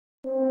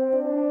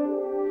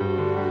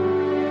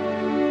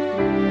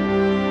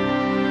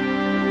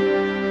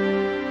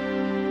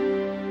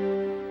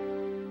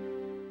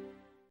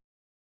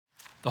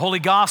The Holy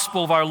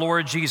Gospel of our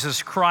Lord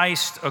Jesus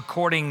Christ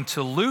according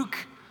to Luke.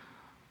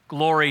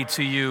 Glory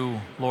to you,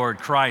 Lord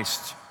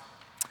Christ.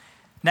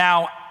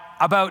 Now,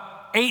 about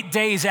 8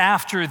 days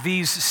after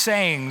these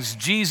sayings,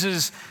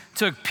 Jesus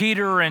took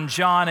Peter and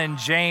John and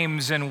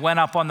James and went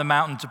up on the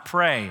mountain to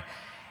pray.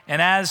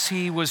 And as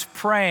he was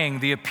praying,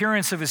 the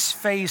appearance of his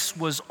face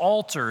was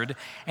altered,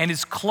 and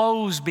his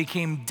clothes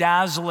became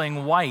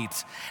dazzling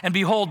white. And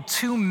behold,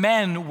 2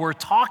 men were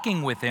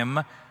talking with him,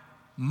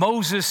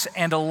 Moses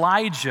and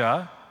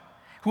Elijah,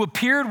 who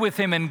appeared with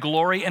him in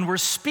glory and were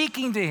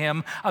speaking to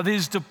him of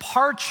his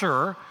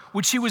departure,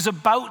 which he was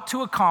about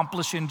to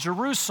accomplish in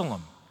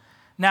Jerusalem.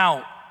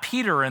 Now,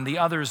 Peter and the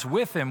others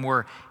with him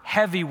were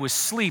heavy with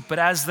sleep, but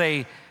as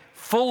they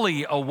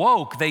fully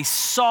awoke, they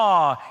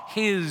saw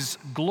his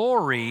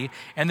glory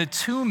and the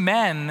 2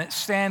 men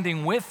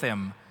standing with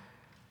him.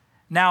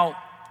 Now,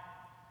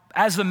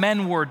 as the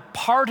men were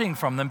parting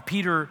from them,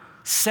 Peter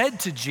said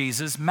to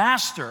Jesus,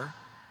 "Master,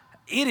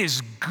 it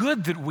is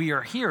good that we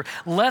are here.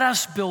 Let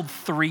us build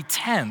 3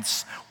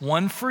 tents,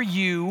 one for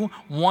you,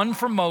 one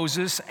for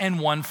Moses, and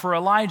one for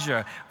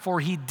Elijah." For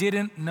he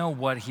didn't know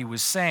what he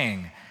was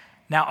saying.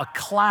 Now a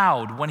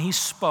cloud, when he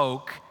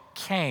spoke,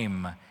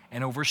 came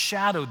and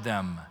overshadowed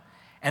them.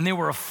 And they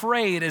were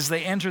afraid as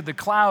they entered the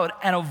cloud.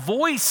 And a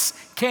voice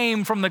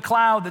came from the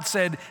cloud that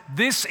said,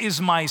 "This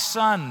is my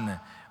son,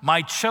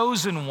 my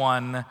chosen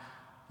one.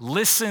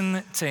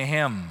 Listen to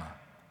him."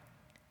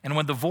 And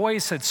when the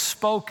voice had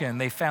spoken,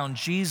 they found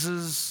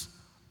Jesus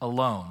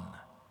alone.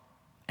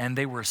 And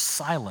they were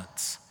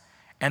silent.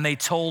 And they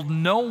told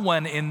no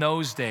one in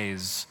those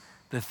days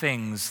the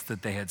things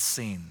that they had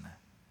seen.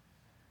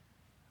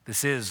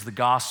 This is the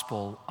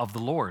gospel of the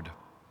Lord.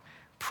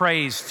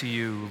 Praise to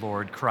you,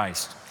 Lord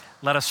Christ.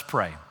 Let us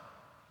pray.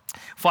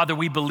 Father,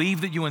 we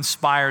believe that you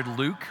inspired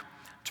Luke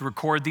to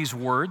record these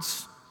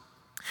words.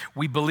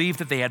 We believe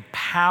that they had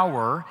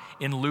power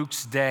in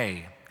Luke's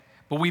day.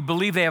 But we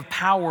believe they have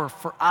power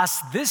for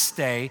us this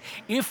day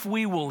if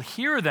we will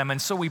hear them.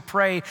 And so we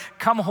pray,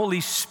 come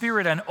Holy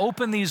Spirit, and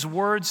open these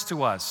words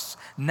to us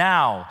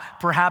now,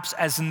 perhaps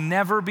as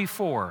never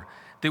before,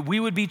 that we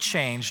would be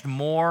changed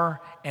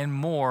more and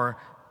more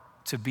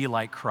to be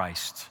like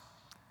Christ.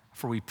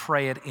 For we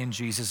pray it in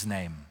Jesus'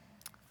 name.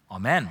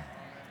 Amen.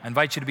 I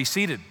invite you to be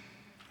seated.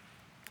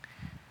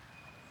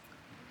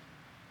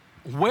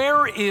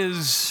 Where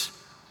is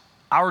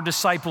our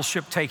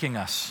discipleship taking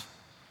us?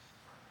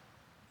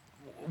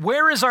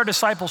 Where is our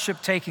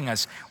discipleship taking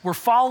us? We're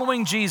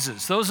following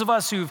Jesus. Those of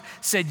us who've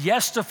said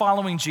yes to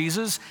following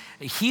Jesus,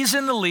 he's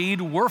in the lead,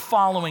 we're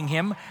following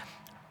him.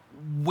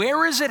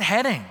 Where is it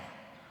heading?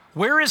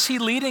 Where is he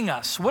leading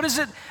us? What does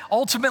it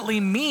ultimately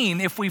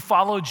mean if we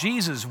follow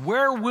Jesus?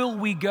 Where will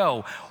we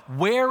go?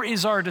 Where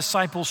is our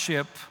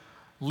discipleship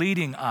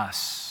leading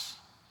us?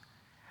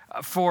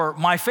 For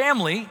my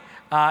family,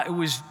 it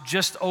was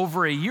just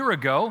over a year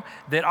ago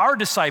that our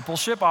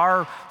discipleship,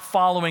 our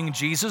following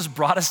Jesus,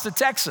 brought us to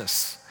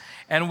Texas.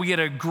 And we had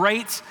a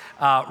great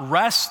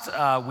rest.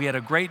 We had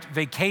a great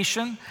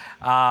vacation.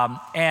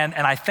 And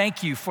I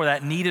thank you for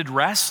that needed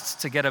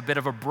rest to get a bit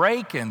of a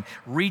break and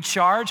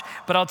recharge.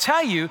 But I'll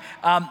tell you,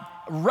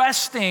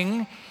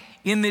 resting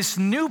in this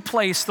new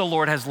place the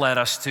Lord has led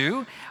us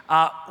to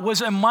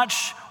was a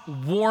much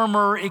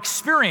warmer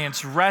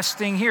experience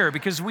resting here,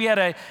 because we had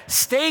a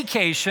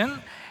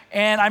staycation.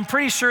 And I'm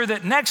pretty sure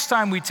that next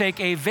time we take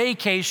a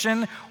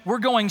vacation, we're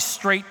going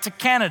straight to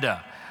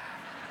Canada.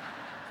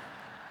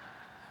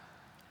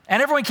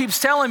 And everyone keeps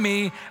telling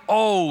me,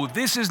 oh,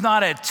 this is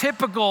not a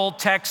typical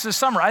Texas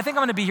summer. I think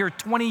I'm gonna be here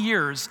 20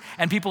 years,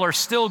 and people are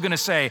still gonna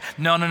say,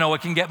 no,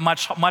 it can get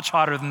much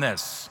hotter than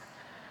this.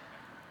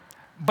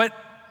 But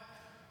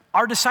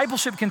our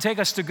discipleship can take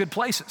us to good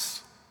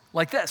places.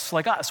 Like this,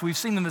 like us. We've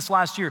seen in this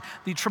last year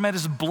the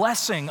tremendous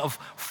blessing of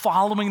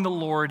following the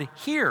Lord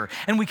here.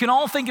 And we can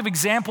all think of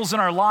examples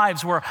in our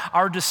lives where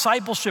our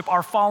discipleship,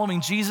 our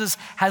following Jesus,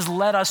 has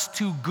led us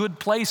to good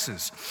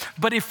places.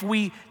 But if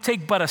we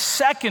take but a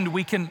second,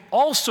 we can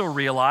also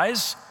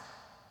realize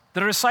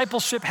that our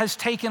discipleship has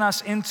taken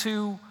us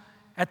into,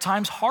 at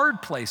times,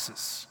 hard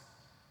places.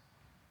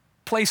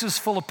 Places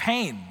full of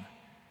pain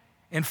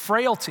and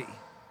frailty.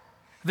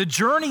 The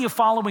journey of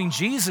following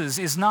Jesus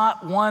is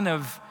not one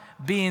of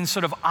being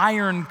sort of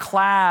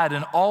ironclad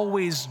and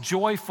always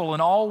joyful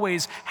and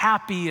always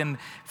happy and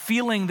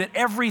feeling that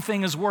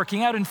everything is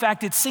working out. In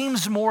fact, it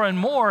seems more and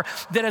more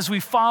that as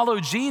we follow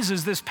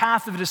Jesus, this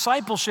path of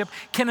discipleship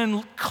can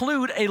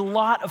include a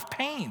lot of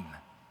pain.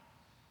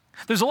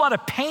 There's a lot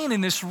of pain in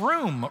this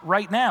room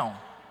right now.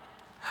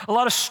 A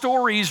lot of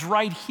stories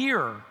right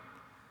here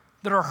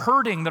that are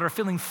hurting, that are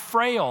feeling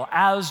frail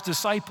as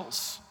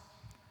disciples.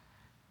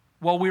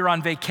 While we were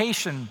on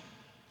vacation,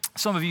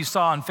 some of you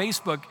saw on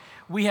Facebook,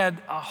 we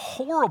had a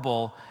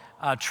horrible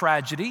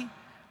tragedy.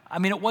 I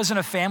mean, it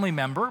wasn't a family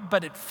member,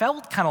 but it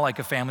felt kind of like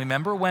a family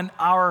member when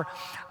our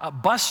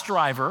bus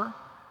driver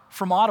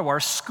from Ottawa, our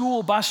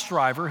school bus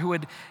driver, who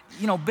had,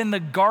 been the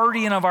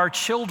guardian of our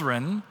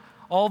children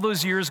all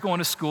those years going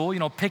to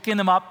school, picking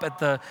them up at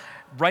the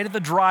right at the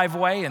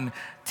driveway and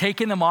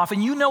taking them off.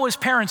 And you know as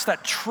parents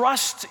that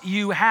trust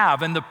you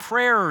have and the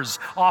prayers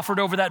offered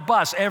over that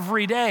bus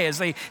every day as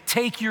they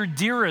take your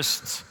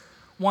dearest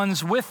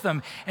ones with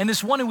them. And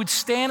this one who would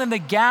stand in the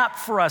gap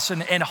for us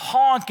and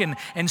honk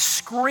and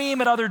scream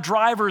at other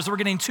drivers that were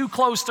getting too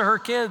close to her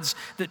kids,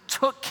 that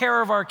took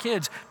care of our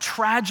kids,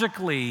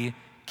 tragically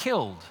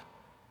killed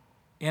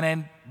in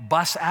a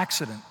bus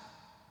accident.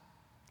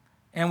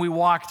 And we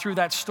walked through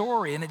that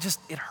story and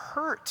it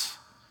hurt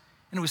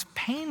and it was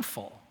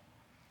painful.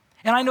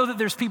 And I know that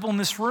there's people in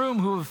this room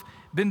who have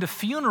been to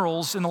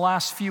funerals in the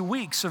last few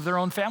weeks of their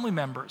own family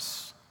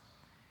members.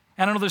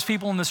 And I know there's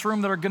people in this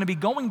room that are going to be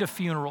going to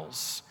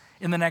funerals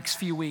in the next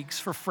few weeks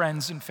for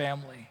friends and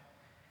family.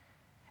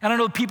 And I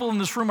know people in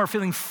this room are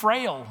feeling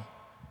frail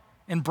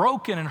and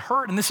broken and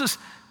hurt. And this is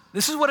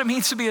what it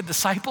means to be a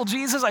disciple,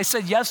 Jesus. I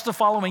said yes to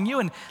following you,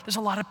 and there's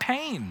a lot of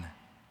pain.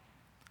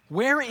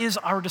 Where is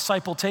our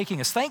disciple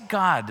taking us? Thank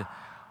God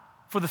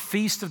for the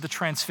Feast of the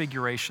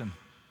Transfiguration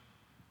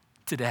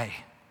today.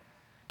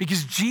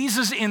 Because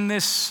Jesus in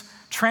this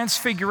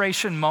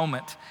transfiguration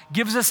moment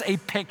gives us a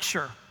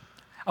picture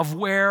of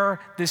where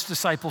this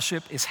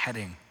discipleship is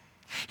heading.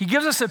 He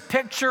gives us a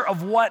picture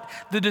of what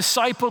the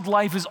discipled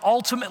life is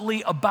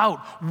ultimately about,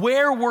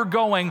 where we're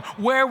going,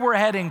 where we're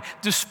heading,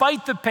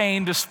 despite the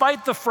pain,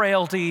 despite the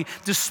frailty,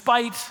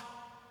 despite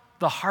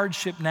the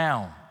hardship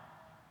now.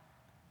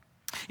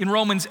 In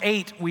Romans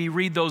 8, we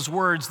read those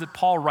words that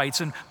Paul writes,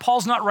 and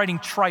Paul's not writing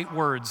trite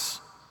words.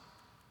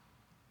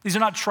 These are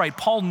not trite.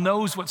 Paul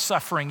knows what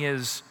suffering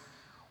is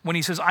when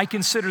he says, I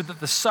consider that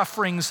the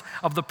sufferings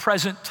of the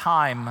present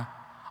time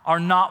are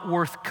not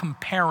worth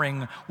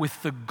comparing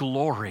with the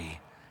glory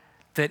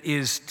that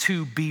is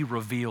to be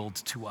revealed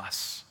to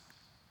us.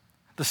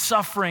 The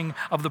suffering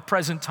of the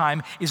present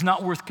time is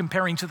not worth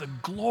comparing to the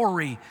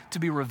glory to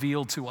be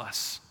revealed to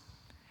us.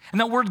 And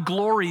that word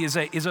glory is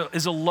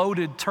a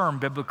loaded term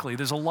biblically.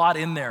 There's a lot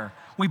in there.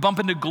 We bump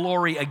into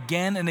glory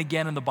again and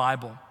again in the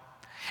Bible.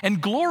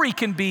 And glory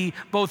can be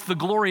both the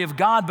glory of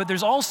God, but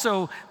there's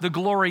also the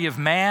glory of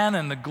man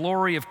and the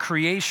glory of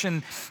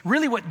creation.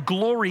 Really what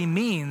glory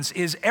means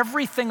is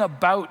everything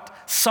about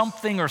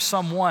something or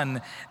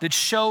someone that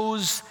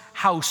shows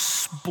how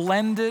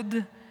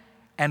splendid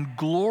and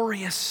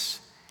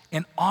glorious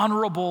and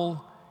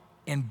honorable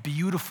and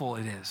beautiful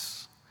it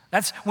is.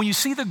 That's when you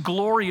see the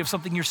glory of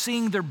something, you're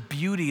seeing their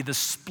beauty, the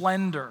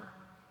splendor.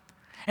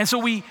 And so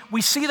we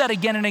see that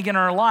again and again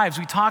in our lives.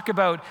 We talk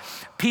about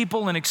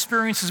people and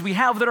experiences we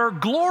have that are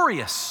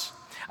glorious.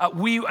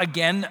 We,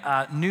 again,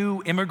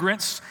 new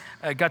immigrants,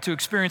 got to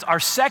experience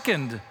our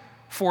second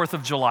 4th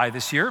of July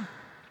this year.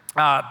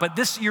 But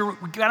this year,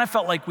 we kind of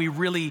felt like we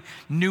really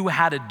knew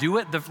how to do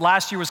it. The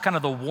last year was kind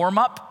of the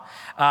warm-up.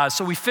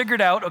 So we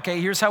figured out,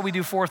 okay, here's how we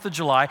do 4th of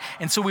July.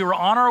 And so we were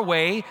on our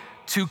way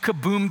to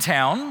Kaboom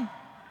Town,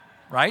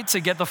 right, to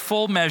get the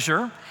full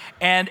measure.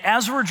 And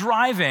as we're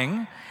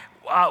driving,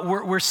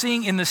 we're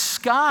seeing in the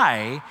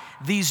sky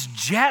these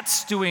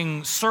jets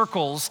doing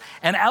circles,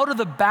 and out of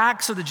the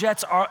backs of the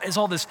jets is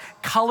all this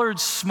colored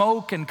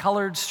smoke and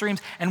colored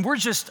streams, and we're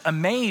just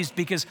amazed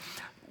because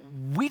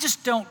we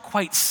just don't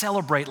quite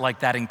celebrate like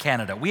that in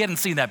Canada. We hadn't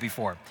seen that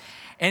before.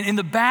 And in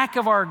the back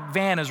of our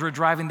van as we're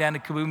driving down to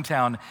Kaboom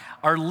Town,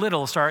 our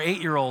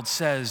 8-year-old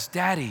says,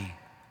 Daddy,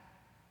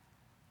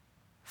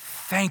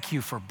 thank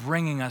you for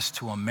bringing us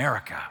to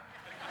America.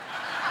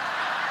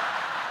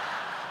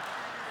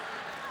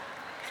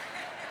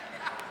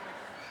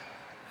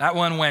 That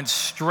one went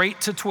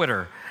straight to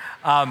Twitter.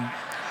 I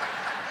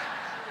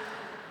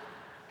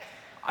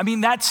mean,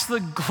 that's the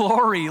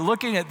glory,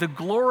 looking at the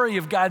glory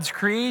of God's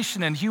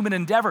creation and human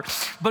endeavor.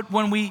 But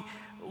when we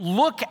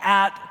look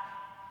at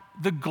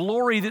the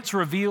glory that's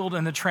revealed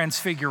in the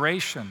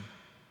Transfiguration,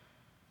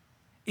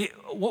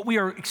 what we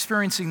are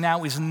experiencing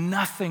now is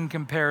nothing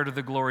compared to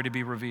the glory to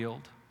be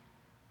revealed.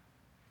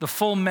 The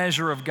full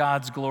measure of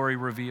God's glory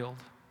revealed.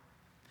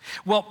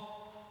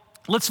 Well,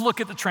 let's look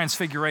at the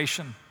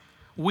Transfiguration.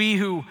 We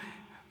who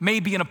may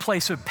be in a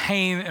place of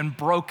pain and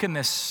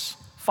brokenness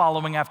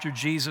following after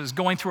Jesus,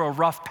 going through a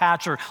rough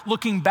patch or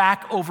looking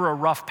back over a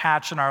rough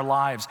patch in our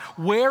lives.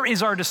 Where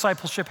is our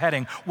discipleship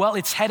heading? Well,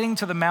 it's heading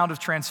to the Mount of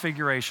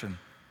Transfiguration.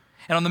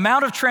 And on the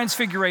Mount of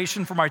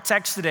Transfiguration from our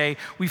text today,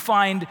 we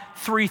find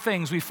three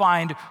things. We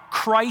find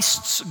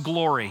Christ's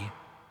glory,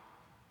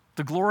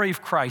 the glory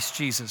of Christ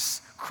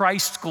Jesus,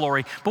 Christ's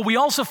glory. But we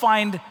also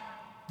find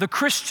the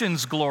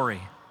Christian's glory,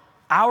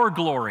 our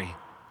glory.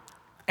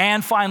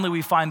 And finally,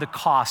 we find the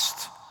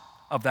cost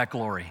of that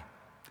glory.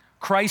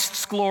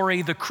 Christ's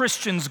glory, the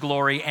Christian's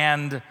glory,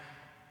 and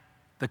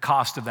the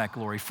cost of that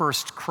glory.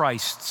 First,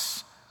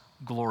 Christ's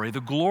glory,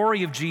 the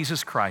glory of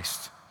Jesus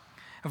Christ.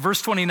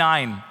 Verse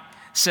 29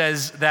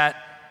 says that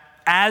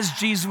as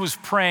Jesus was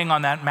praying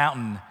on that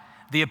mountain,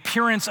 the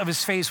appearance of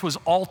his face was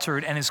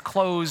altered and his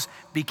clothes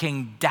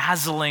became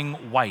dazzling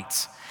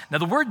white. Now,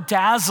 the word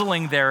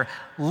dazzling there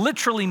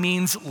literally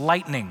means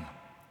lightning.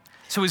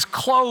 So his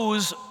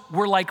clothes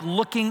were like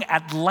looking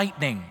at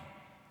lightning.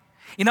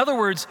 In other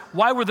words,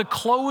 why were the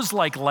clothes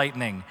like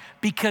lightning?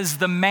 Because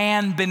the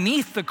man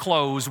beneath the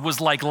clothes was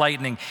like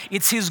lightning.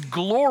 It's his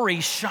glory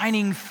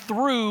shining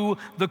through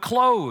the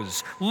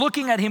clothes.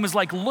 Looking at him is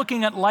like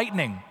looking at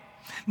lightning.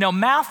 Now,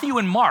 Matthew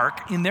and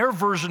Mark, in their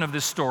version of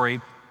this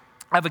story,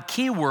 have a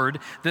key word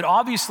that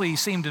obviously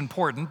seemed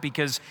important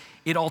because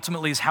it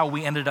ultimately is how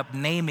we ended up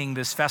naming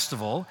this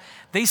festival.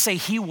 They say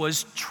he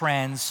was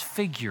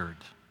transfigured.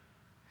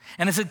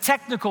 And it's a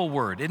technical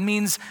word. It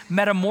means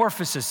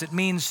metamorphosis. It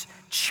means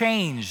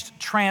changed,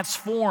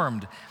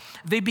 transformed.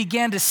 They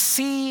began to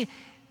see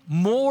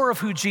more of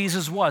who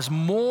Jesus was,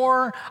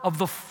 more of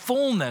the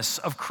fullness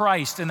of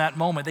Christ in that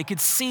moment. They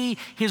could see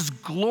his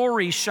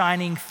glory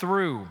shining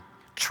through,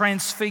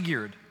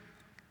 transfigured.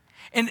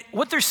 And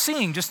what they're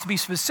seeing, just to be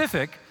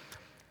specific,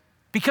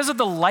 because of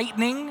the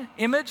lightning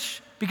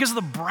image, because of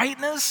the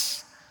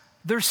brightness,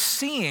 they're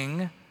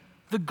seeing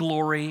the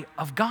glory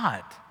of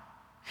God.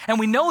 And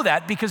we know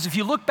that because if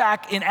you look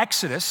back in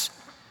Exodus,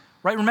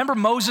 right, remember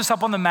Moses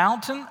up on the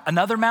mountain,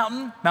 another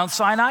mountain, Mount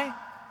Sinai?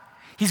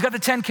 He's got the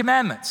 10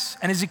 Commandments.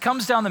 And as he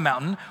comes down the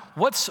mountain,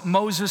 what's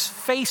Moses'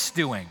 face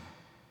doing?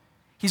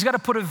 He's got to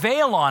put a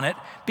veil on it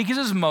because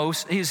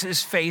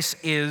his face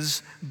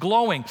is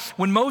glowing.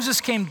 When Moses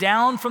came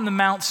down from the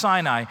Mount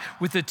Sinai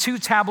with the 2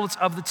 tablets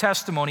of the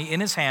testimony in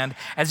his hand,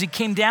 as he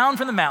came down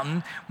from the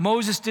mountain,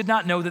 Moses did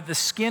not know that the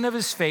skin of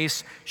his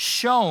face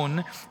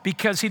shone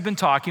because he'd been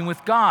talking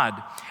with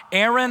God.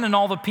 Aaron and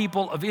all the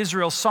people of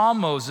Israel saw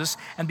Moses,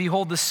 and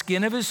behold, the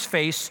skin of his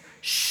face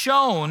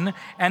shone,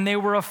 and they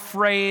were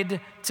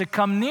afraid to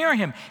come near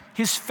him.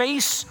 His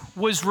face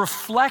was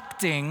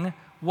reflecting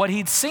what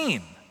he'd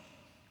seen.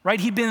 Right?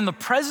 He'd been in the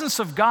presence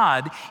of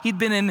God. He'd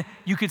been in,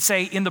 you could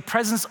say, in the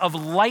presence of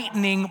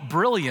lightning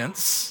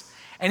brilliance.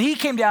 And he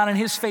came down and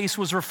his face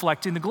was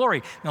reflecting the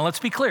glory. Now let's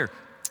be clear.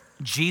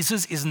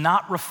 Jesus is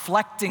not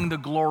reflecting the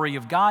glory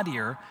of God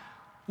here.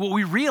 What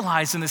we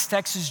realize in this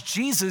text is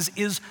Jesus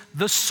is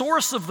the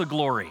source of the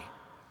glory.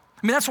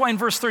 I mean, that's why in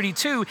verse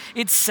 32,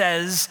 it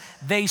says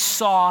they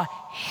saw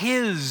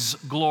his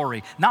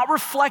glory, not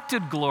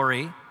reflected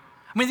glory.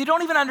 I mean, they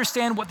don't even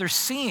understand what they're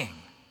seeing.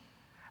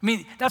 I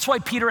mean, that's why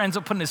Peter ends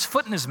up putting his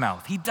foot in his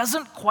mouth. He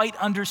doesn't quite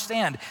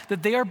understand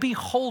that they are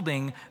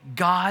beholding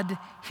God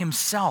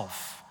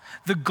himself.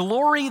 The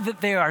glory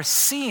that they are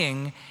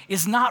seeing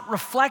is not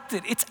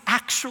reflected. It's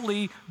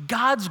actually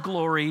God's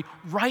glory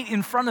right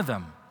in front of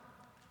them.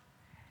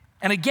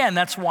 And again,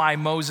 that's why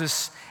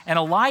Moses and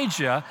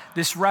Elijah,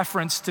 this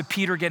reference to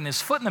Peter getting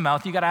his foot in the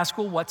mouth, you got to ask,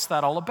 well, what's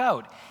that all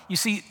about? You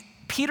see,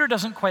 Peter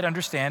doesn't quite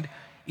understand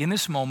in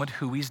this moment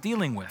who he's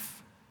dealing with.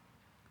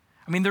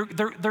 I mean,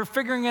 they're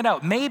figuring it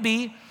out.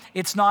 Maybe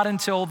it's not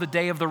until the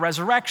day of the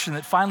resurrection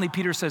that finally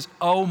Peter says,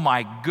 oh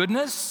my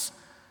goodness,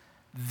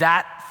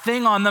 that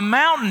thing on the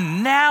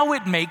mountain, now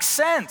it makes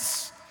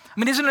sense. I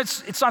mean,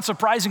 it's not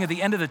surprising at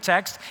the end of the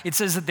text, it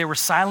says that they were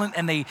silent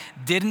and they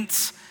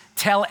didn't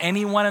tell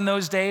anyone in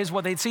those days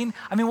what they'd seen.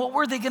 I mean, what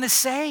were they going to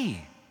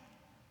say?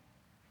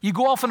 You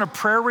go off on a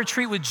prayer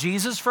retreat with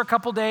Jesus for a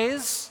couple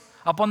days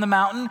up on the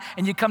mountain,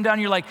 and you come down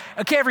and you're like,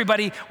 okay,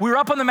 everybody, we were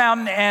up on the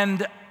mountain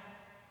and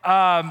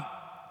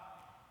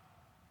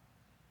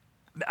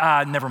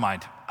never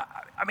mind.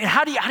 I mean,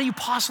 how do you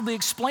possibly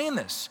explain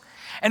this?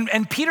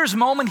 And Peter's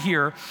moment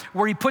here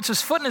where he puts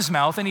his foot in his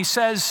mouth and he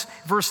says,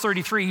 verse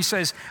 33, he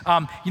says,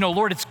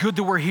 Lord, it's good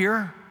that we're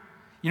here.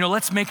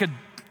 Let's make a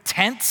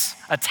tent,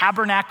 a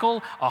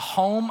tabernacle, a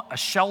home, a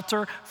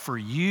shelter for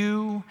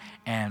you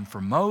and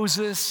for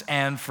Moses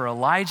and for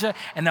Elijah.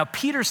 And now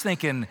Peter's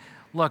thinking,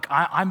 look,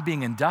 I'm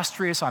being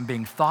industrious, I'm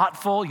being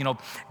thoughtful.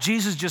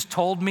 Jesus just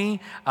told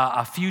me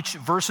a few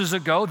verses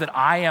ago that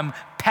I am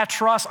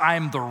Petros, I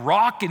am the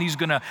rock, and he's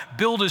gonna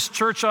build his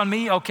church on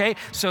me. Okay,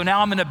 so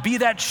now I'm gonna be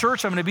that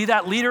church, I'm gonna be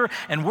that leader,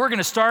 and we're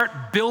gonna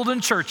start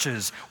building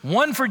churches.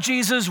 One for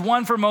Jesus,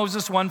 one for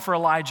Moses, one for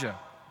Elijah.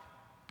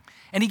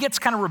 And he gets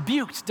kind of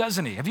rebuked,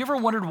 doesn't he? Have you ever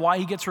wondered why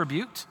he gets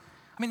rebuked?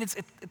 I mean,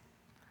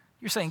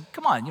 you're saying,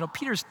 come on,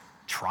 Peter's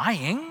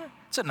trying.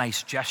 It's a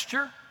nice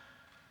gesture.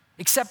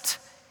 Except,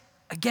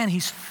 again,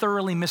 he's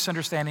thoroughly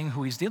misunderstanding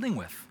who he's dealing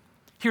with.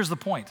 Here's the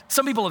point.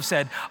 Some people have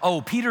said,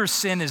 Peter's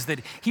sin is that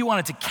he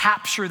wanted to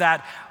capture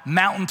that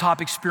mountaintop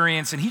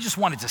experience and he just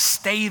wanted to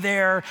stay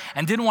there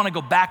and didn't want to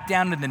go back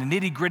down to the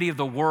nitty-gritty of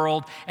the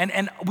world.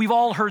 And we've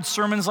all heard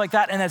sermons like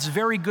that, and that's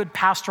very good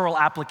pastoral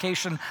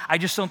application. I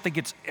just don't think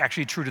it's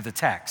actually true to the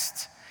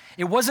text.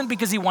 It wasn't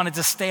because he wanted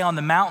to stay on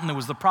the mountain that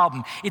was the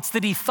problem. It's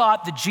that he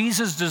thought that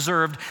Jesus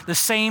deserved the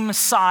same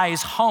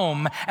size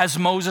home as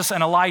Moses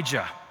and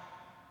Elijah.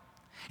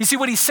 You see,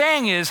 what he's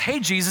saying is, hey,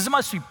 Jesus, it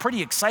must be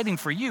pretty exciting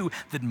for you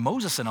that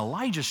Moses and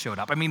Elijah showed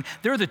up. I mean,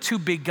 they're the two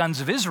big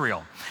guns of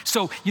Israel.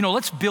 So,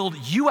 let's build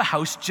you a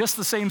house just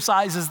the same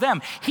size as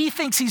them. He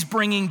thinks he's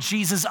bringing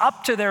Jesus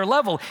up to their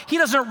level. He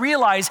doesn't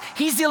realize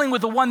he's dealing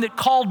with the one that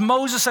called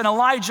Moses and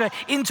Elijah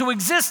into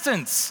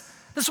existence.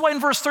 This is why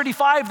in verse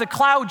 35, the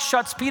cloud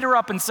shuts Peter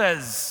up and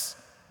says,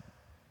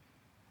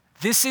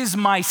 this is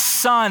my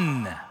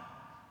son.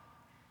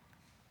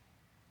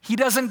 He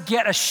doesn't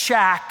get a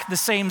shack the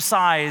same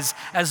size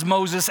as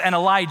Moses and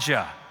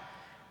Elijah.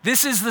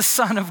 This is the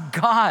Son of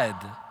God.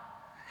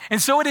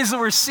 And so it is that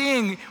we're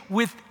seeing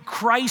with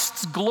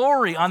Christ's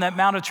glory on that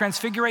Mount of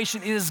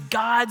Transfiguration. It is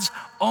God's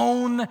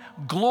own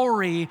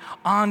glory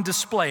on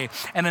display.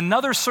 And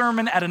another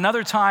sermon at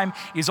another time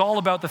is all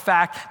about the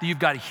fact that you've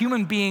got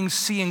human beings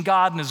seeing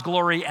God in his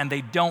glory and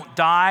they don't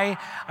die.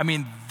 I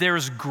mean,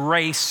 there's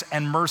grace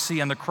and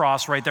mercy on the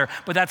cross right there,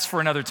 but that's for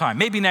another time,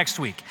 maybe next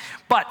week.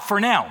 But for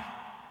now,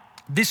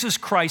 this is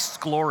Christ's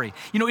glory.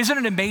 You know, isn't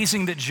it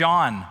amazing that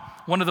John,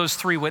 one of those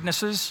three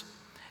witnesses,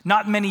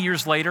 not many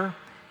years later,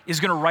 is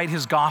going to write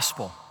his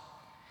gospel.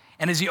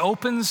 And as he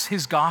opens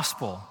his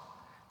gospel,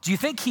 do you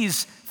think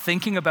he's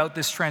thinking about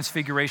this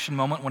transfiguration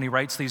moment when he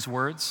writes these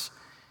words?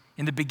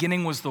 In the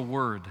beginning was the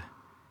Word,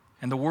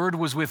 and the Word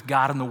was with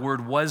God, and the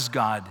Word was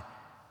God.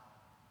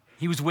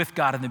 He was with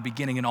God in the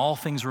beginning, and all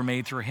things were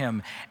made through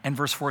him. And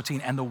verse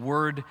 14, and the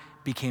Word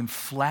became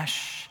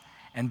flesh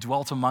and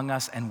dwelt among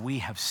us, and we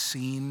have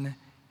seen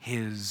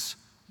his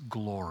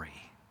glory.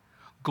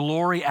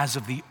 Glory as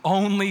of the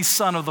only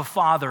Son of the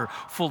Father,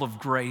 full of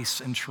grace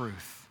and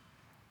truth.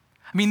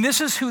 I mean, this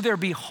is who they're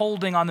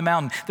beholding on the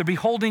mountain. They're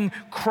beholding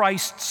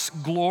Christ's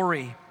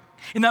glory.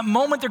 In that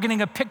moment, they're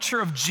getting a picture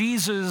of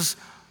Jesus'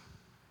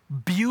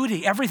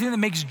 beauty, everything that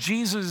makes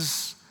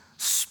Jesus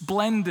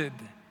splendid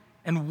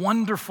and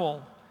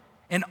wonderful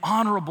and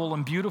honorable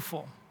and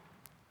beautiful.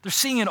 They're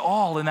seeing it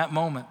all in that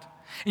moment.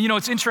 And you know,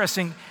 it's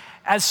interesting,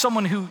 as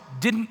someone who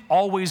didn't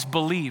always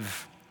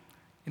believe,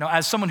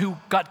 as someone who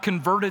got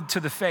converted to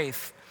the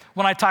faith,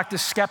 when I talk to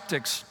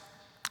skeptics,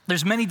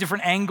 there's many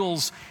different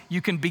angles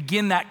you can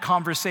begin that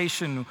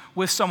conversation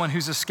with someone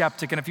who's a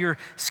skeptic. And if you're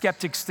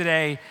skeptics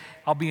today,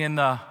 I'll be in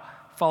the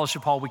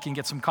fellowship hall, we can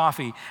get some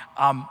coffee.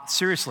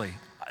 Seriously,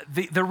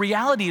 the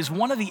reality is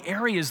one of the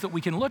areas that we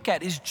can look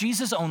at is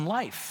Jesus' own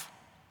life.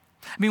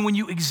 I mean, when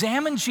you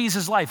examine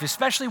Jesus' life,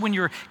 especially when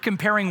you're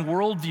comparing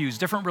worldviews,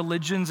 different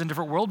religions and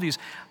different worldviews,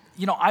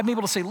 I'm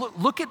able to say,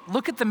 look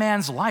at the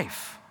man's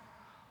life.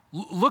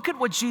 Look at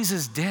what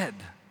Jesus did.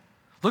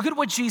 Look at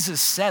what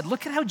Jesus said.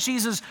 Look at how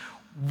Jesus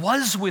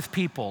was with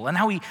people and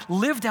how he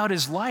lived out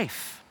his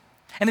life.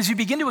 And as you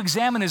begin to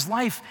examine his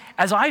life,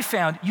 as I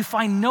found, you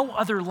find no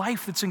other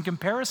life that's in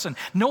comparison,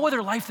 no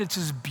other life that's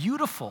as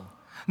beautiful,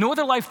 no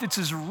other life that's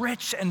as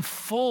rich and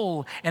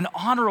full and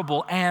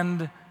honorable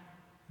and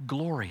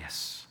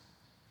glorious.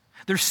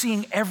 They're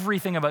seeing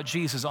everything about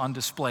Jesus on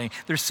display.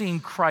 They're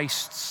seeing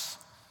Christ's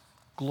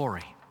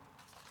glory.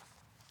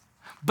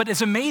 But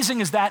as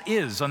amazing as that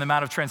is on the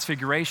Mount of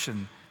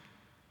Transfiguration,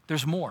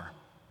 there's more.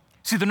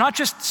 See, they're not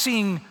just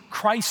seeing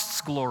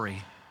Christ's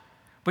glory,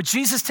 but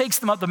Jesus takes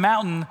them up the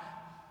mountain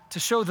to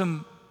show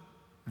them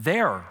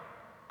their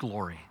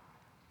glory,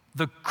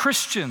 the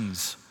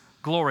Christians'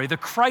 glory, the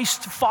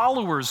Christ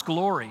followers'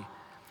 glory.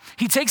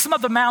 He takes them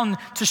up the mountain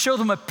to show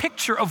them a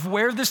picture of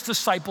where this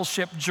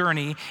discipleship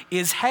journey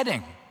is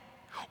heading.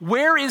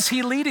 Where is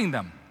he leading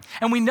them?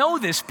 And we know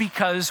this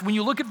because when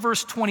you look at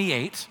verse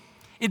 28,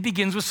 it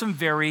begins with some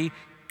very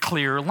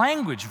clear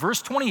language.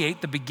 Verse 28,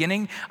 the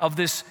beginning of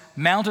this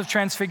Mount of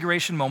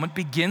Transfiguration moment,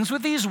 begins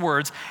with these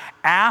words,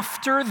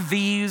 after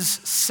these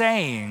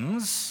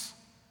sayings,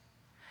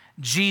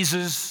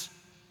 Jesus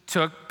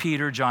took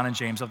Peter, John, and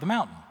James up the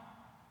mountain.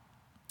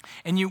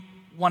 And you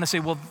want to say,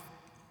 well,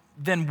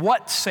 then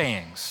what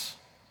sayings?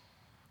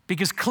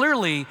 Because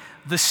clearly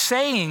the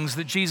sayings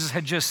that Jesus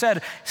had just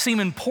said seem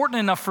important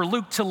enough for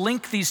Luke to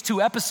link these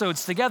two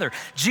episodes together.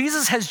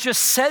 Jesus has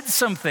just said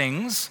some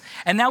things,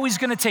 and now he's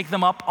going to take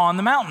them up on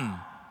the mountain.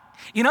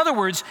 In other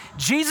words,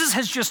 Jesus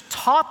has just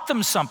taught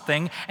them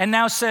something and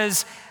now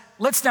says,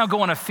 let's now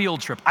go on a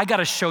field trip. I got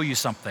to show you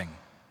something.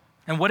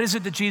 And what is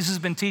it that Jesus has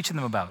been teaching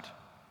them about?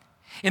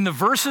 In the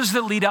verses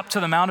that lead up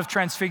to the Mount of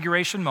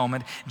Transfiguration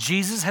moment,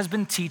 Jesus has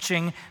been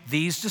teaching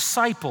these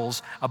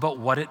disciples about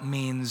what it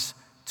means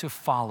to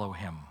follow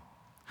him,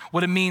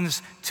 what it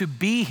means to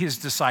be his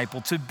disciple,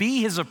 to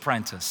be his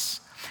apprentice.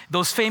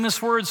 Those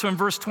famous words from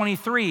verse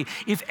 23,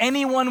 if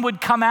anyone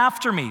would come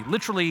after me,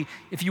 literally,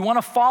 if you want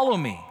to follow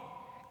me,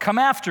 come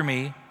after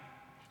me,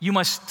 you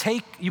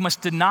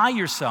must deny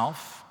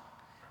yourself,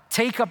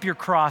 take up your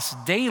cross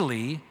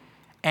daily,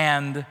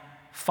 and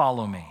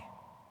follow me.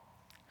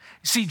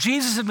 See,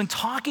 Jesus has been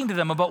talking to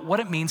them about what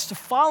it means to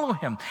follow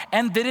him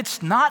and that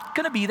it's not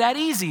going to be that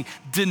easy.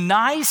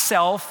 Deny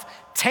self,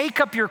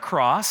 take up your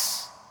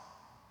cross.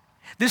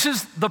 This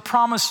is the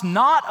promise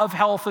not of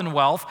health and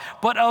wealth,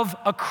 but of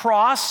a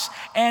cross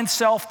and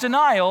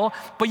self-denial,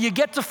 but you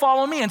get to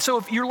follow me. And so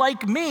if you're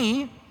like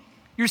me,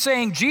 you're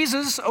saying,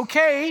 Jesus,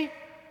 okay,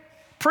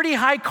 pretty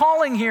high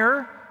calling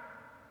here.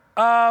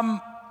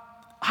 I'm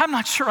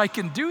not sure I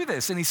can do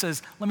this. And he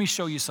says, let me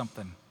show you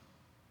something.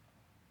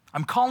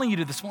 I'm calling you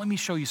to this. Well, let me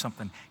show you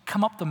something.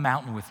 Come up the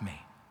mountain with me.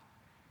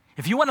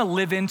 If you want to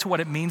live into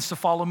what it means to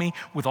follow me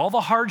with all the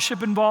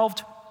hardship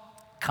involved,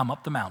 come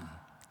up the mountain.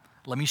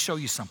 Let me show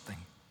you something.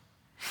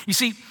 You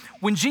see,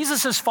 when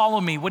Jesus says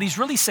follow me, what he's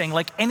really saying,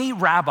 like any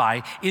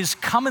rabbi, is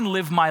come and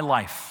live my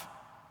life.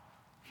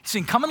 He's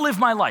saying, come and live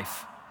my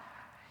life.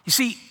 You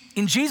see,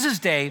 in Jesus'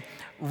 day,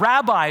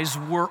 rabbis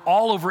were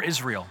all over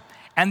Israel,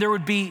 and there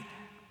would be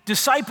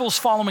disciples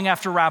following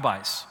after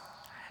rabbis.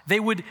 They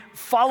would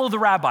follow the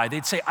rabbi.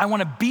 They'd say, I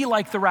want to be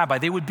like the rabbi.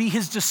 They would be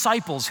his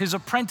disciples, his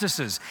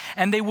apprentices,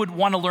 and they would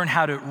want to learn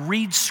how to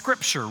read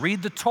scripture,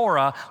 read the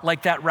Torah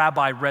like that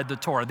rabbi read the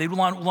Torah. They'd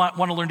want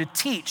to learn to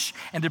teach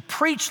and to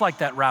preach like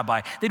that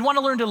rabbi. They'd want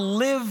to learn to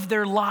live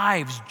their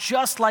lives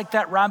just like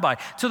that rabbi,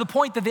 to the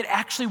point that they'd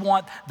actually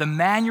want the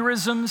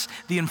mannerisms,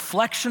 the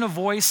inflection of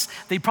voice.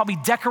 They'd probably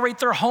decorate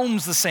their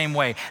homes the same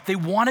way. They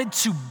wanted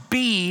to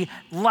be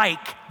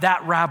like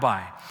that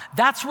rabbi.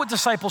 That's what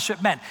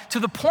discipleship meant, to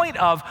the point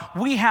of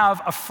we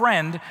have a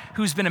friend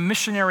who's been a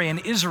missionary in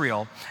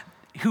Israel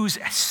who's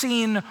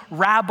seen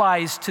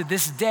rabbis to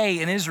this day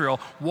in Israel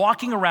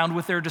walking around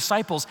with their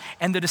disciples,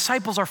 and the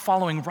disciples are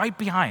following right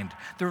behind.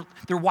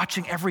 They're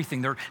watching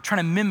everything. They're trying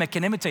to mimic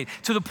and imitate,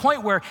 to the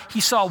point where he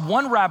saw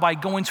one rabbi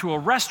go into a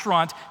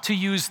restaurant to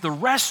use the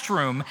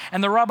restroom,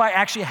 and the rabbi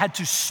actually had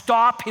to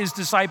stop his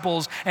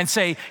disciples and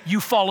say,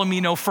 "You follow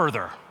me no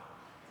further.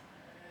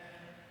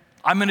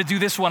 I'm going to do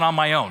this one on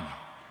my own."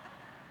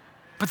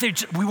 But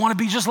we want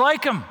to be just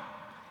like him,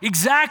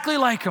 exactly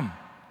like him.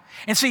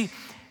 And see,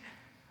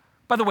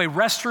 by the way,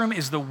 restroom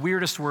is the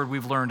weirdest word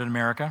we've learned in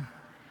America.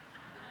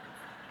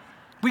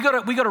 We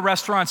go to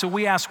restaurants and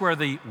we ask where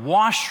the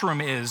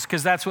washroom is,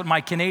 because that's what my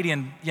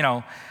Canadian,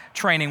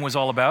 training was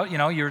all about.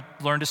 You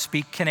learn to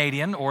speak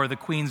Canadian or the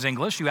Queen's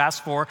English. You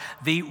ask for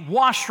the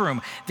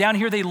washroom. Down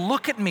here, they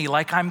look at me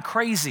like I'm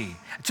crazy,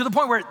 to the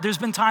point where there's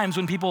been times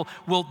when people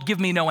will give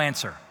me no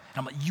answer. And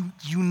I'm like,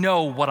 you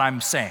know what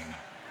I'm saying.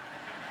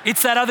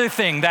 It's that other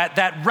thing, that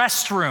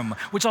restroom,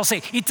 which I'll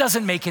say, it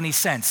doesn't make any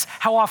sense.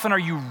 How often are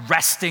you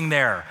resting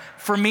there?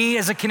 For me,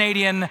 as a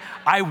Canadian,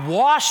 I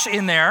wash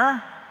in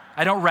there.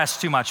 I don't rest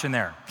too much in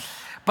there.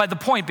 But the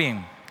point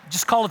being,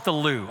 just call it the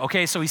loo,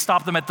 okay? So he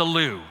stopped them at the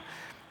loo.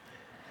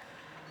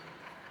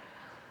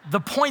 The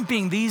point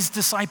being, these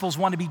disciples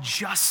want to be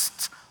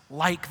just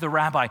like the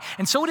rabbi.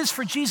 And so it is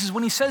for Jesus.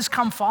 When he says,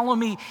 "Come follow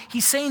me,"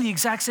 he's saying the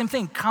exact same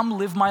thing. Come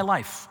live my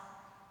life,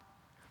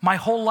 my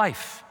whole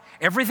life.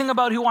 Everything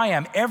about who I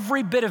am,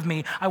 every bit of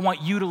me, I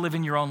want you to live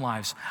in your own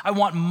lives. I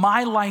want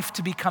my life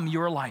to become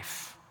your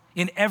life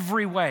in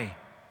every way.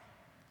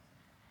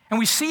 And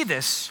we see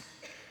this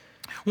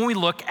when we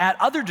look at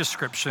other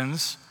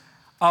descriptions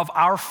of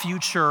our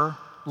future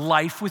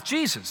life with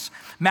Jesus.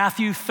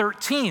 Matthew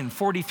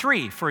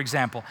 13:43, for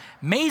example.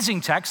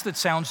 Amazing text that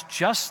sounds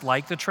just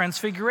like the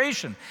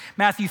Transfiguration.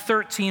 Matthew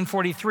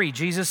 13:43,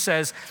 Jesus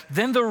says,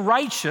 "Then the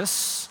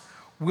righteous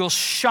will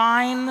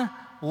shine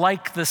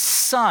like the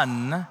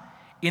sun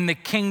in the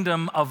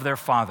kingdom of their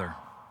Father."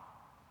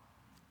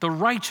 The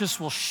righteous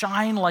will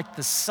shine like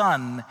the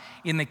sun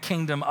in the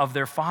kingdom of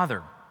their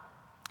Father.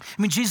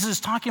 I mean, Jesus is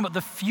talking about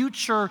the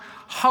future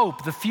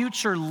hope, the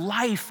future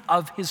life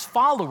of his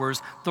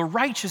followers. The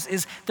righteous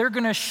is they're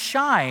going to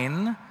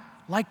shine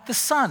like the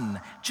sun,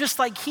 just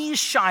like he's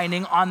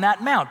shining on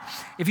that mount.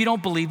 If you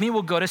don't believe me,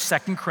 we'll go to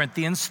 2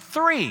 Corinthians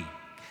 3.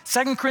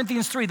 2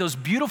 Corinthians 3, those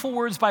beautiful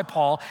words by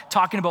Paul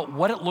talking about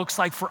what it looks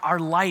like for our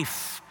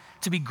life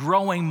to be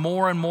growing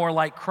more and more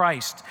like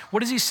Christ. What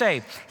does he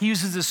say? He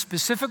uses a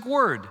specific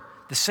word,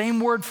 the same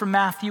word from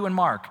Matthew and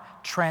Mark,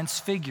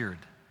 transfigured.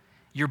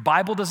 Your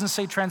Bible doesn't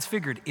say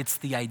transfigured. It's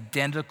the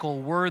identical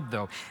word,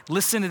 though.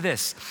 Listen to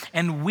this.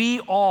 "And we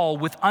all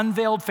with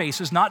unveiled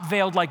faces," not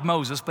veiled like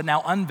Moses, but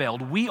now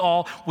unveiled, "we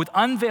all with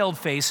unveiled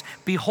face,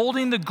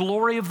 beholding the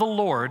glory of the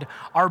Lord,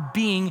 are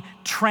being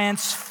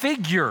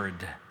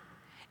transfigured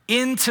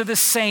into the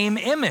same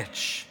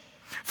image,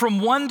 from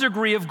one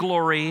degree of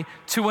glory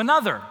to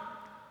another."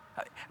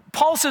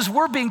 Paul says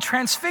we're being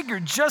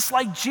transfigured just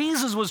like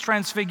Jesus was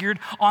transfigured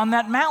on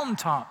that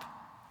mountaintop.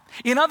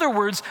 In other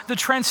words, the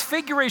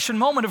transfiguration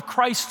moment of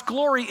Christ's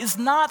glory is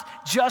not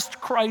just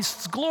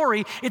Christ's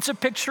glory, it's a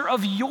picture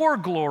of your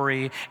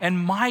glory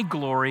and my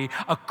glory,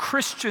 a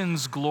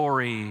Christian's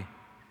glory.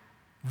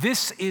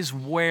 This is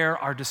where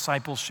our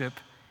discipleship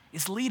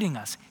is leading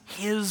us,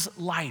 his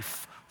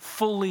life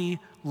fully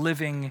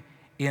living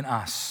in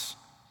us.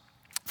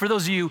 For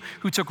those of you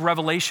who took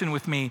Revelation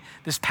with me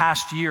this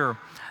past year,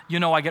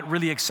 I get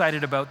really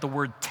excited about the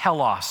word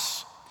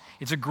telos.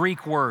 It's a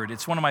Greek word.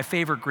 It's one of my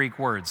favorite Greek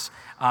words.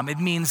 It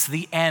means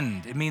the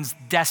end. It means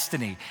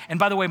destiny. And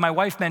by the way, my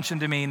wife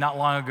mentioned to me not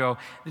long ago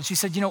that she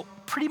said,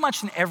 pretty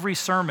much in every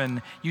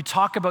sermon, you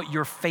talk about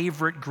your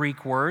favorite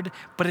Greek word,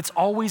 but it's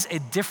always a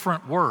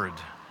different word.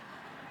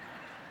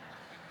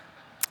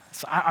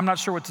 So I'm not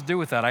sure what to do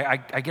with that.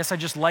 I guess I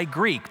just like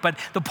Greek. But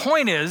the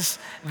point is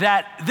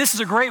that this is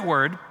a great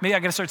word. Maybe I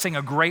got to start saying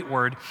a great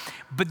word.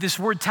 But this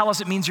word telos,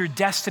 it means your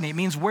destiny. It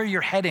means where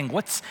you're heading.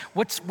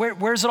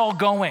 Where's it all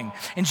going?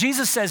 And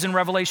Jesus says in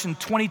Revelation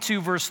 22,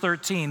 verse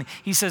 13,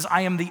 he says,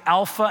 "I am the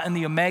Alpha and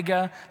the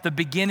Omega, the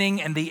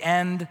beginning and the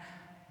end,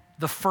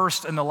 the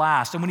first and the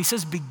last." And when he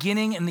says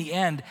beginning and the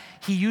end,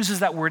 he uses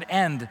that word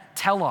end,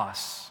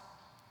 telos.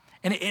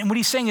 And what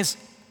he's saying is,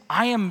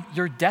 I am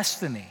your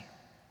destiny.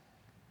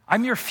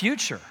 I'm your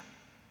future.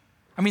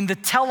 I mean, the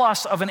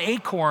telos of an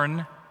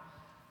acorn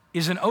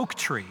is an oak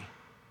tree.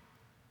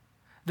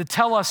 The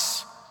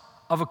telos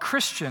of a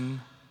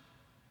Christian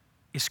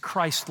is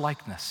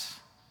Christ-likeness.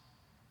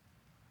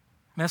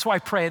 And that's why I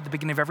pray at the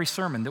beginning of every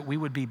sermon that we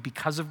would be,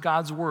 because of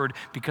God's word,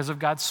 because of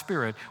God's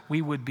Spirit,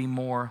 we would be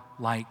more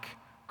like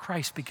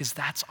Christ, because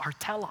that's our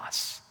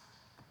telos.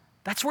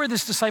 That's where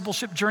this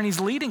discipleship journey is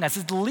leading us.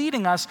 It's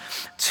leading us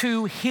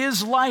to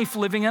his life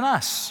living in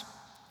us.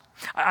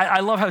 I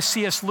love how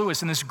C.S.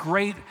 Lewis, in this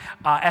great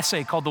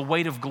essay called The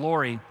Weight of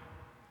Glory,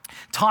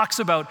 talks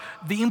about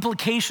the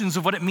implications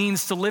of what it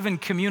means to live in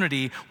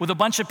community with a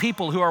bunch of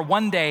people who are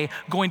one day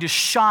going to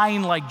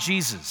shine like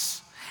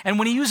Jesus. And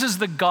when he uses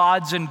the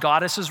gods and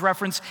goddesses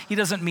reference, he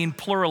doesn't mean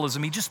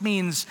pluralism. He just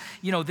means,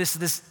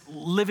 this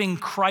living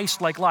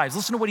Christ-like lives.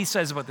 Listen to what he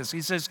says about this.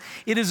 He says,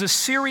 "It is a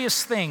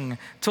serious thing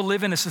to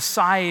live in a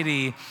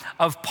society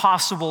of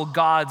possible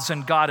gods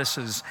and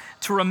goddesses,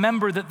 to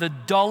remember that the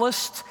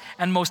dullest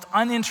and most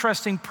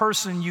uninteresting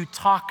person you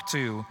talk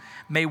to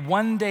may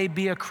one day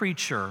be a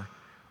creature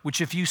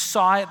which, if you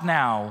saw it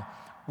now,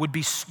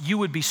 you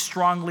would be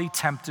strongly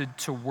tempted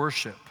to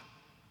worship.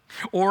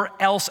 Or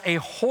else a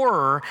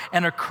horror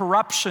and a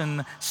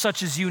corruption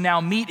such as you now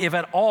meet, if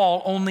at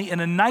all, only in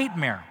a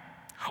nightmare.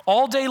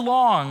 All day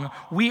long,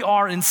 we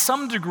are in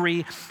some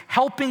degree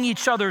helping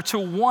each other to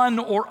one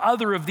or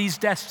other of these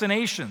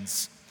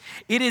destinations.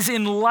 It is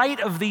in light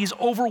of these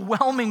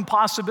overwhelming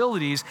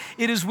possibilities,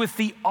 it is with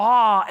the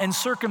awe and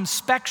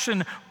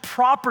circumspection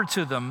proper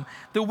to them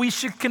that we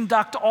should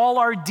conduct all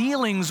our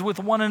dealings with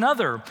one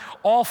another,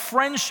 all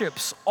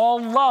friendships, all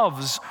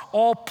loves,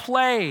 all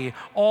play,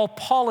 all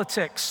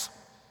politics.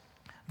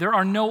 There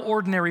are no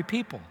ordinary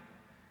people.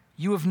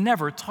 You have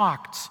never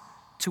talked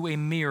to a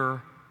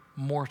mere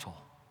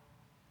mortal."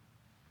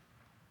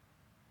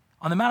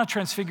 On the Mount of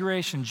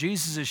Transfiguration,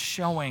 Jesus is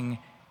showing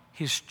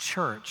his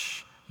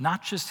church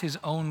not just his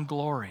own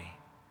glory,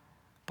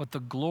 but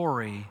the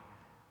glory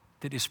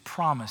that is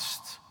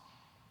promised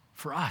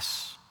for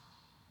us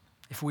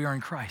if we are in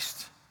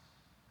Christ.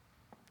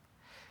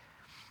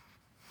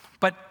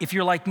 But if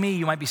you're like me,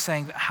 you might be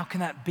saying, how can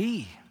that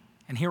be?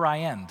 And here I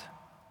end.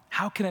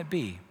 How can it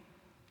be?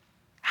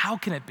 How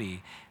can it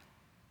be?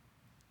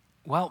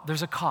 Well,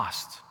 there's a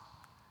cost.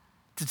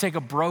 To take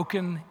a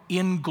broken,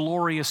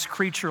 inglorious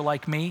creature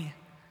like me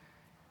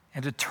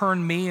and to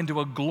turn me into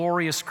a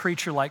glorious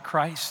creature like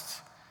Christ,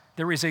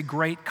 there is a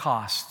great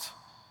cost,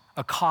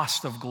 a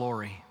cost of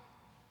glory.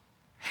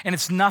 And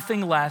it's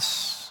nothing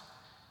less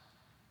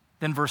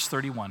than verse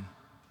 31.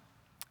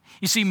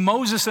 You see,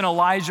 Moses and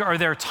Elijah are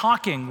there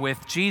talking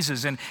with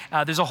Jesus, and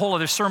there's a whole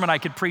other sermon I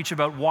could preach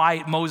about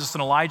why Moses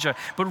and Elijah,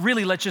 but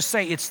really, let's just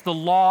say it's the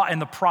law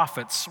and the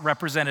prophets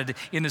represented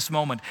in this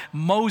moment.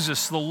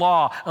 Moses, the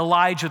law,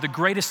 Elijah, the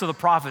greatest of the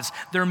prophets.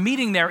 They're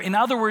meeting there, in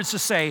other words, to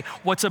say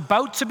what's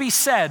about to be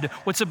said,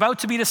 what's about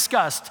to be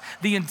discussed,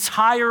 the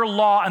entire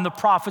law and the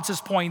prophets is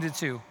pointed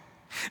to.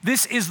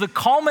 This is the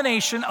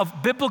culmination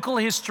of biblical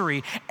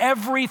history.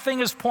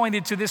 Everything is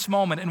pointed to this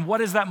moment. And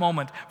what is that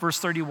moment? Verse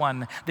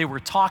 31, they were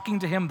talking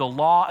to him, the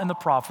law and the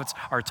prophets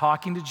are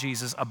talking to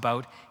Jesus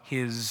about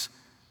his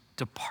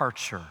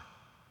departure,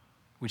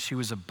 which he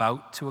was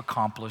about to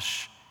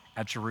accomplish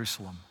at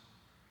Jerusalem.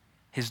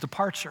 His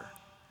departure.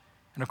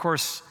 And of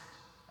course,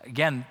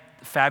 again,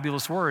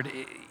 fabulous word.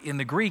 In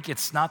the Greek,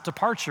 it's not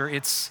departure,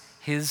 it's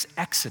his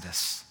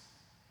exodus.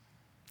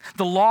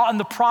 The law and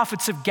the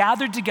prophets have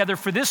gathered together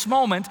for this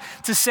moment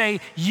to say,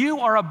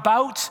 you are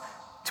about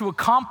to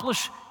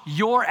accomplish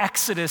your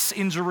exodus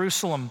in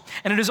Jerusalem.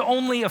 And it is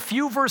only a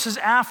few verses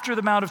after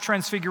the Mount of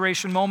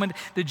Transfiguration moment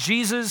that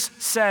Jesus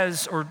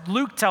says, or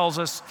Luke tells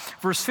us,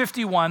 verse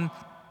 51,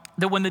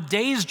 that when the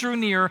days drew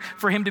near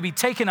for him to be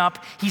taken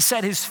up, he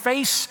set his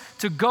face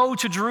to go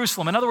to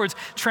Jerusalem. In other words,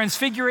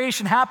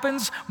 Transfiguration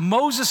happens,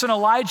 Moses and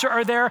Elijah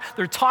are there,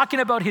 they're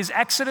talking about his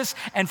exodus,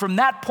 and from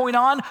that point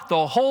on,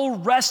 the whole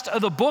rest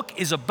of the book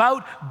is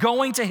about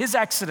going to his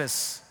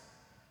exodus.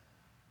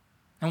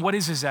 And what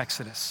is his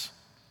exodus?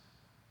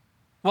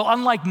 Well,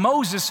 unlike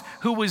Moses,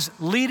 who was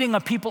leading a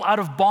people out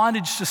of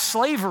bondage to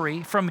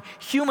slavery from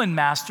human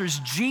masters,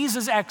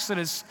 Jesus'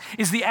 exodus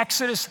is the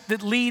exodus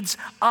that leads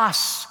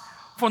us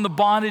from the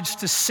bondage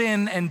to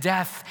sin and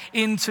death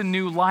into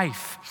new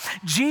life.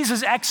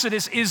 Jesus'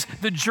 exodus is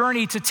the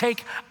journey to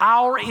take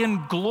our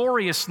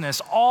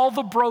ingloriousness, all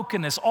the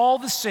brokenness, all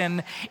the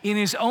sin in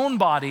his own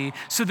body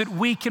so that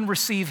we can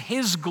receive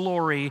his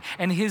glory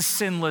and his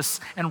sinless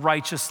and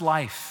righteous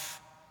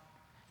life.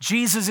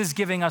 Jesus is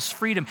giving us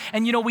freedom.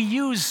 And we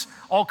use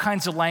all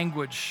kinds of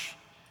language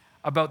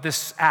about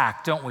this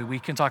act, don't we? We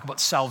can talk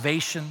about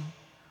salvation.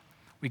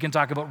 We can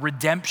talk about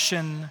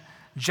redemption,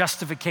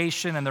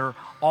 justification, and there are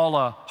all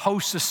a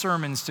host of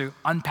sermons to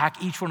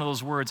unpack each one of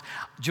those words.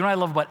 Do you know what I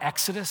love about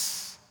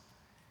Exodus?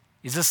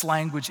 This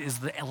language is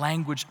the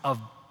language of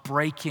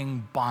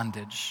breaking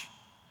bondage.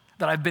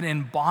 That I've been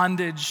in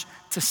bondage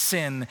to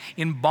sin,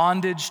 in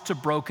bondage to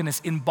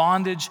brokenness, in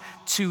bondage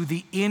to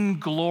the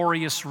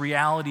inglorious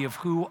reality of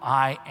who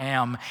I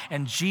am.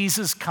 And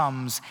Jesus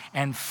comes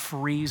and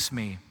frees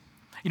me.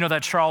 You know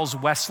that Charles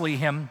Wesley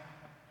hymn?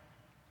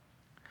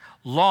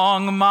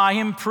 Long my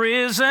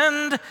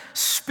imprisoned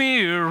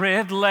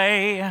spirit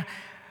lay,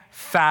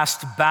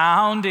 fast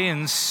bound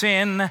in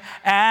sin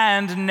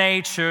and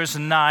nature's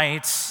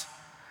nights.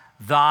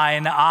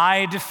 Thine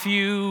eye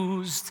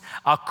diffused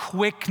a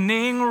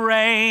quickening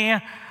ray.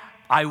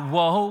 I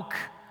woke,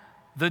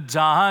 the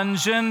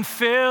dungeon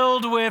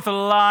filled with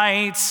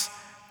light.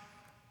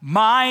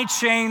 My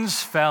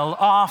chains fell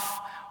off,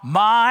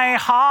 my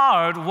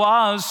heart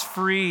was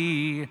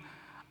free.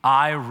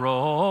 I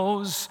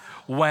rose,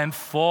 went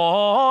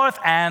forth,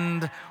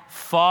 and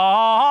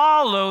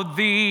followed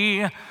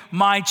thee.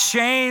 My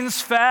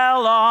chains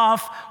fell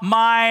off,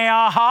 my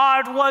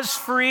heart was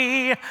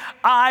free.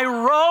 I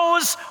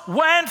rose,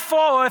 went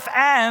forth,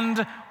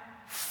 and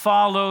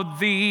followed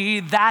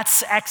thee.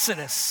 That's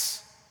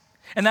Exodus.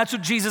 And that's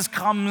what Jesus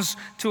comes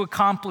to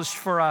accomplish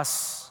for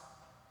us.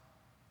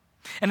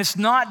 And it's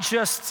not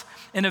just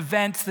an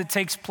event that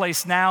takes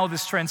place now,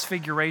 this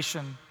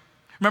transfiguration.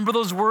 Remember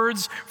those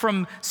words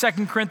from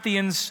 2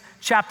 Corinthians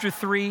chapter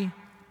 3?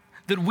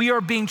 That we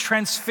are being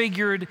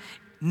transfigured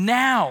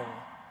now,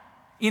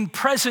 in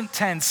present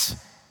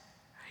tense,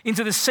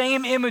 into the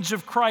same image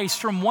of Christ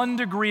from one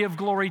degree of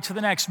glory to the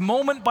next.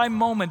 Moment by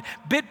moment,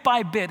 bit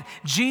by bit,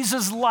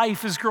 Jesus'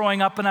 life is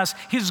growing up in us.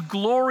 His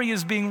glory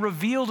is being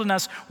revealed in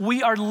us.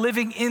 We are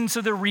living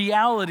into the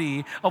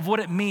reality of what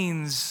it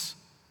means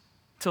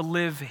to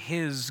live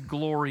his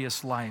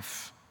glorious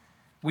life.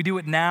 We do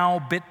it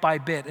now, bit by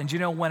bit. And you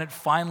know when it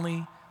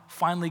finally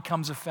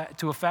comes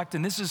to effect?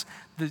 And this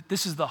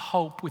is the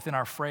hope within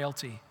our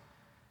frailty,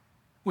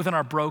 within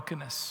our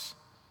brokenness.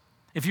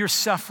 If you're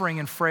suffering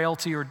in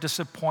frailty or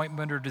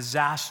disappointment or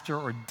disaster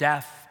or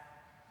death,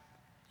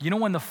 you know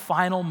when the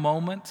final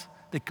moment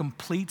that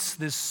completes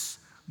this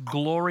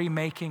glory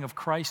making of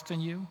Christ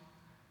in you?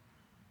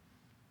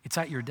 It's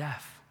at your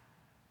death.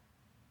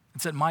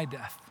 It's at my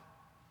death.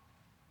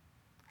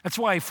 That's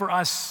why for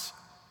us,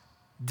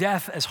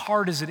 death, as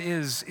hard as it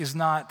is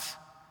not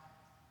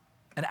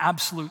an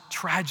absolute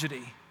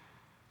tragedy,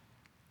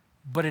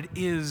 but it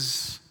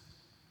is,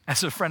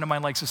 as a friend of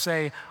mine likes to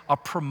say, a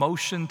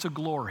promotion to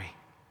glory.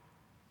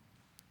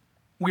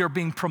 We are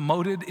being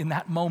promoted in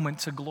that moment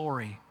to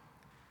glory.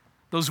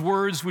 Those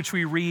words which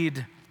we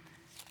read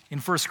in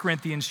 1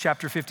 Corinthians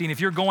chapter 15. If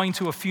you're going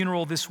to a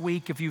funeral this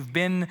week, if you've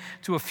been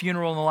to a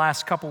funeral in the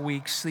last couple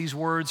weeks, these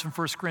words from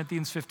 1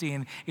 Corinthians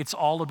 15, it's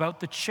all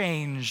about the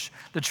change,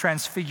 the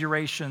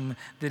transfiguration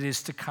that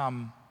is to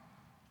come.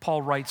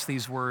 Paul writes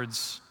these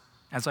words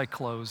as I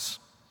close.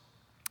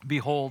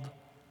 Behold,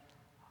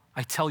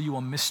 I tell you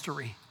a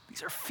mystery.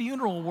 These are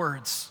funeral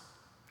words.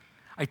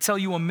 I tell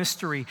you a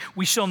mystery.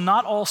 We shall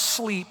not all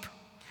sleep,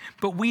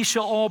 but we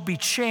shall all be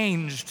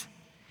changed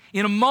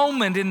in a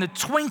moment, in the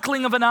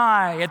twinkling of an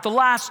eye, at the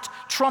last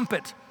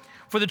trumpet.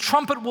 For the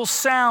trumpet will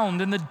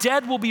sound, and the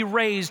dead will be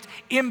raised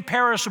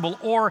imperishable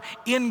or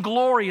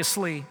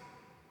ingloriously.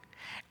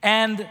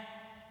 And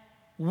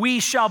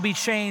we shall be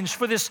changed.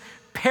 For this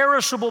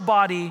perishable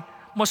body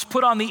must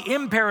put on the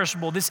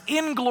imperishable. This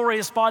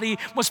inglorious body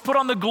must put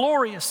on the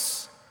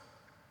glorious.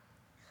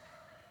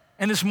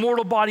 And this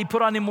mortal body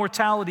put on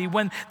immortality.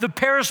 When the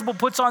perishable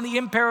puts on the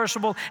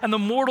imperishable and the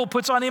mortal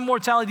puts on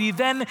immortality,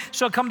 then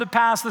shall come to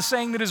pass the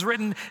saying that is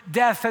written,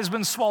 death has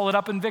been swallowed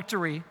up in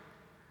victory.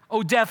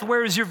 O death,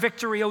 where is your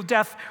victory? O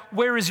death,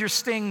 where is your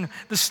sting?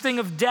 The sting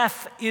of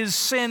death is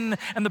sin,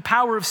 and the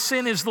power of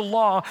sin is the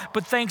law.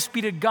 But thanks be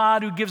to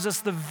God who gives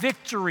us the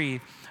victory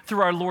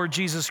through our Lord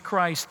Jesus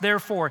Christ.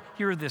 Therefore,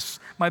 hear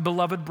this, my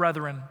beloved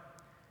brethren,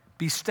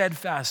 be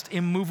steadfast,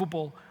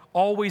 immovable,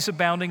 always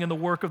abounding in the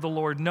work of the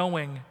Lord,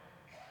 knowing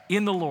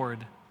in the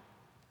Lord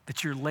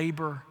that your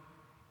labor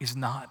is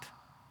not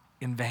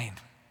in vain.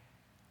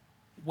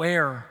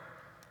 Where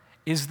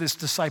is this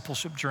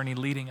discipleship journey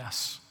leading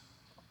us?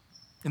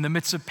 In the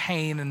midst of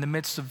pain, in the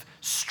midst of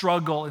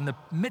struggle, in the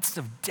midst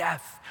of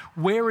death,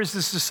 where is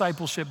this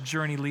discipleship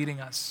journey leading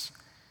us?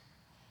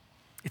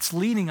 It's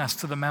leading us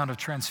to the Mount of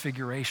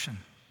Transfiguration.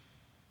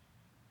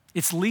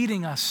 It's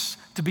leading us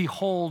to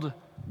behold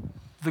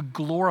the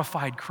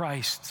glorified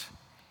Christ.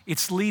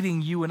 It's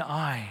leading you and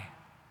I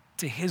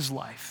to his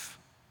life.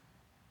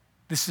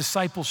 This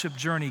discipleship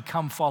journey,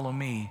 come follow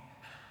me,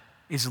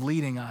 is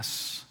leading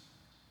us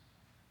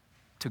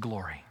to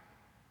glory.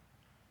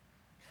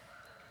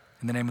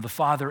 In the name of the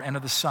Father, and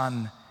of the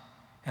Son,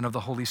 and of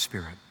the Holy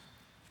Spirit.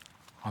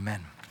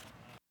 Amen.